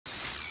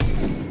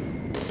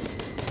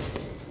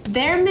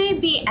There may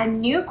be a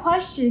new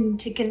question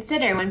to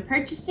consider when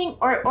purchasing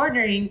or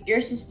ordering your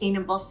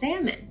sustainable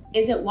salmon.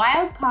 Is it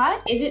wild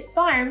caught? Is it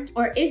farmed?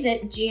 Or is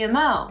it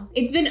GMO?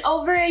 It's been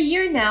over a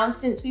year now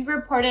since we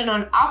reported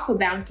on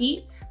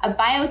Aquabounty, a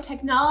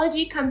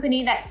biotechnology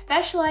company that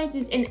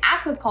specializes in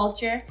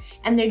aquaculture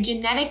and their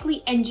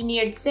genetically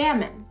engineered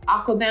salmon.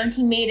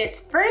 Aquabounty made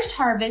its first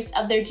harvest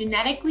of their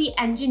genetically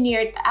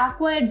engineered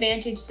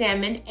Aquabounty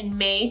salmon in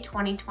May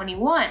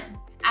 2021.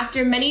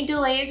 After many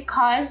delays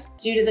caused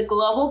due to the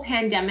global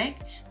pandemic,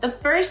 the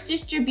first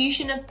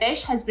distribution of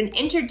fish has been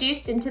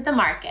introduced into the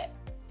market.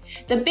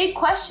 The big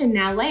question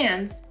now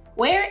lands: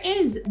 where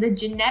is the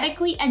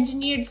genetically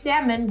engineered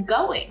salmon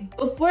going?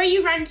 Before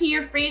you run to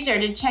your freezer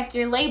to check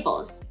your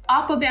labels,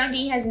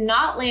 Aquabounty has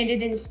not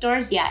landed in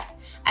stores yet,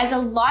 as a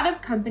lot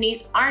of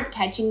companies aren't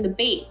catching the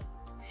bait.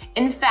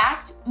 In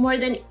fact, more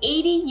than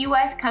 80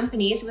 US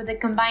companies with a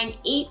combined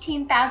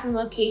 18,000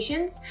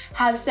 locations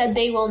have said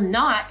they will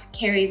not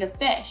carry the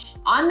fish.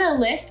 On the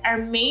list are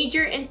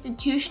major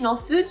institutional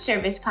food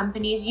service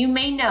companies you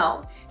may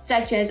know,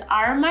 such as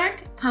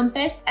Aramark,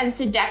 Compass, and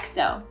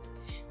Sodexo.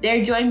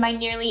 They're joined by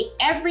nearly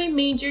every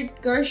major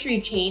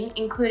grocery chain,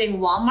 including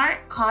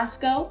Walmart,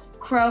 Costco,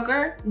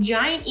 Kroger,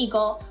 Giant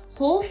Eagle,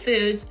 Whole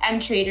Foods, and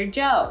Trader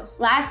Joe's.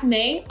 Last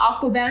May,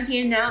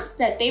 Aquabounty announced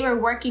that they were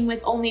working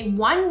with only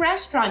one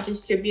restaurant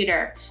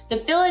distributor, the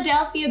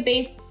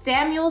Philadelphia-based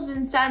Samuels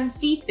 & Sons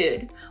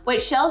Seafood,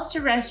 which sells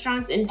to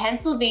restaurants in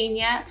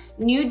Pennsylvania,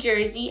 New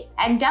Jersey,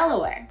 and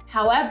Delaware.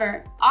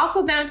 However,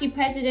 Aquabounty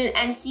President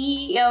and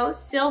CEO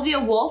Sylvia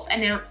Wolf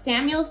announced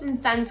Samuels &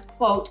 Sons,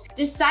 quote,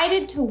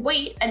 decided to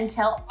wait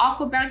until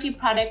Aquabounty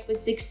product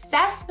was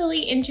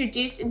successfully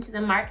introduced into the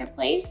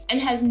marketplace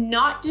and has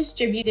not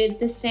distributed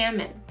the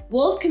salmon.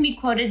 Wolf can be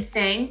quoted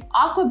saying,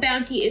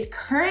 Aquabounty is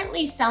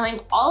currently selling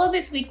all of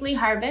its weekly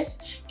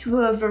harvests to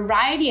a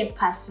variety of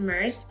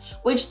customers,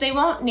 which they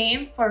won't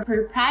name for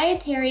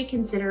proprietary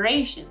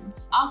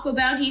considerations.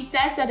 Aquabounty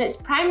says that its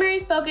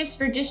primary focus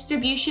for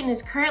distribution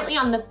is currently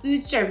on the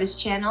food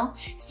service channel,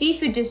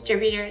 seafood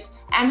distributors,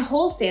 and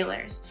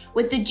wholesalers,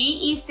 with the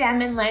GE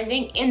salmon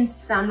landing in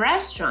some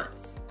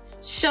restaurants.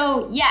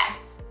 So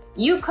yes,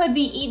 you could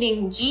be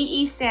eating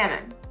GE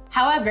salmon.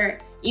 However,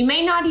 you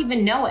may not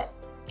even know it.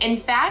 In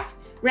fact,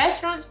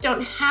 restaurants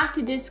don't have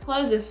to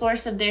disclose the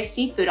source of their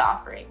seafood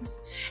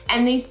offerings,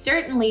 and they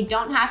certainly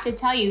don't have to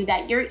tell you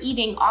that you're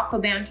eating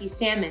Aquabounty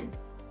salmon.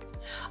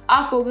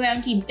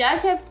 Aquabounty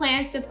does have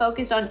plans to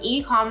focus on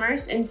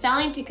e-commerce and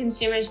selling to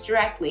consumers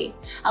directly,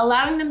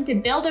 allowing them to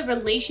build a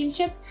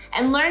relationship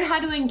and learn how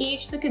to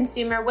engage the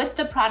consumer with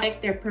the product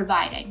they're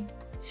providing.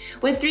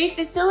 With 3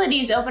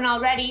 facilities open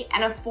already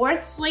and a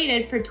 4th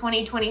slated for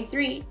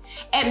 2023,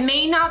 it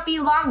may not be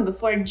long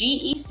before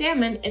GE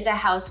Salmon is a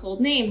household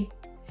name.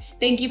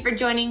 Thank you for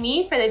joining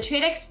me for the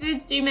Tradex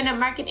Foods 3-Minute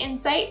Market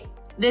Insight.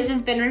 This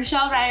has been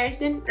Rochelle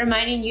Ryerson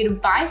reminding you to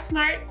buy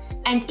smart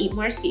and eat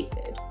more seafood.